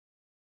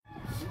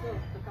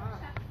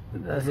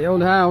That's the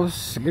old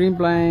house,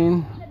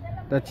 Greenplain.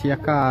 That's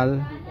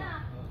Yakal.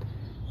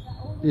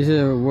 This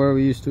is where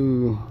we used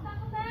to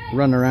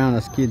run around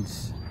as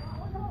kids.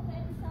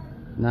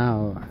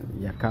 Now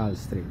Yakal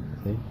Street.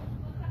 See?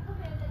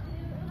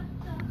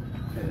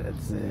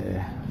 That's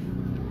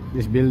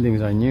these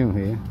buildings are new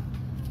here.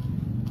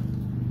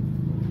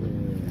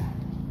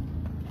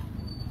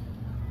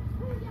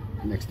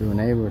 Next door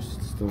neighbors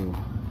too.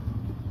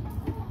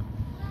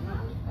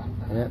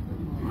 Yep.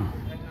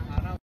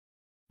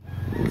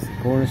 It's the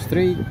corner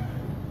street.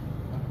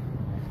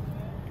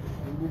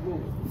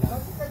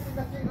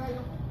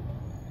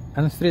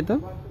 Ano street to?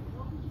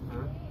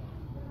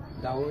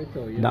 Dao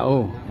ito.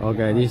 Dao.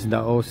 Okay, this is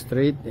Dao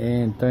Street,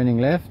 and turning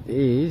left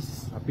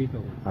is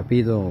Apito.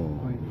 Apito.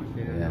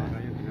 Yeah.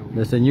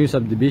 There's a new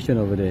subdivision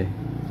over there.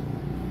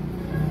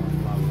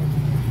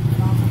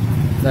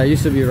 There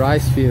used to be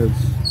rice fields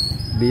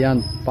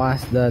beyond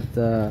past that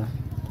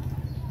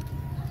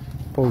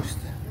post.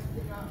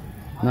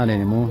 Not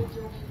anymore.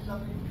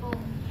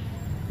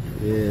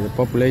 Yeah, the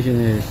population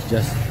is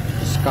just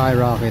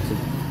skyrocketed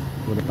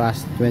for the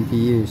past 20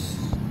 years.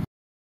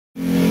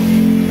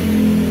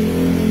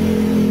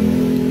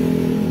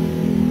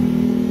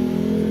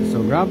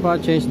 So Grandpa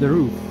changed the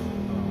roof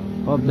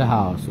of the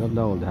house, of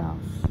the old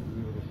house.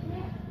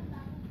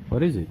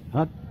 What is it?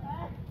 What?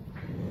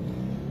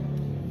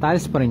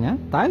 Tiles pa rin yan?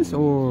 Tiles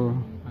or?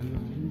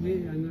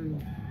 Hindi,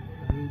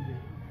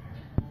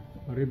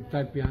 rib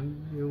type yan.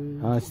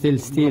 Yung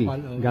steel.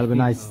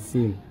 Galvanized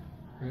steel.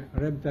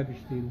 Rib type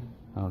steel.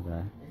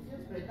 Okay.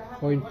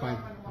 0.5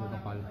 ang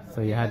kapal.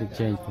 So you had to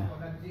change that.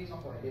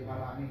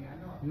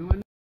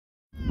 Yung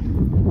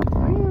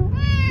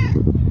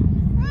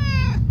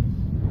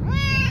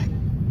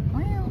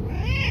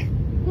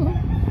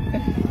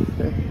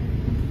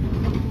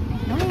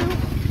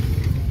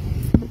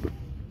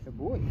The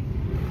boy.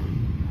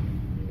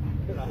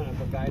 kailangan ng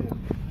pagkain.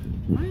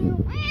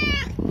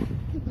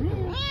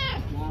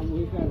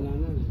 Naamoy ka,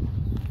 lanan.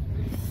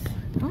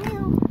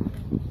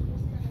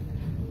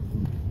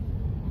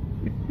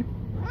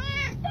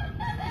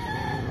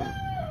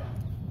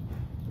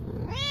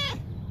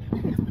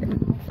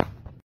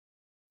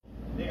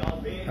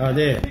 Oh,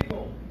 there.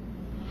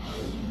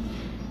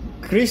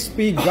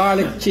 Crispy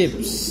garlic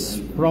chips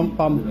from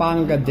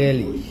Pampanga,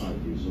 Delhi.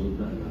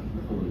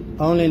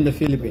 Only in the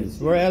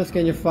Philippines. Where else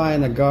can you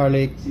find a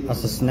garlic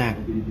as a snack?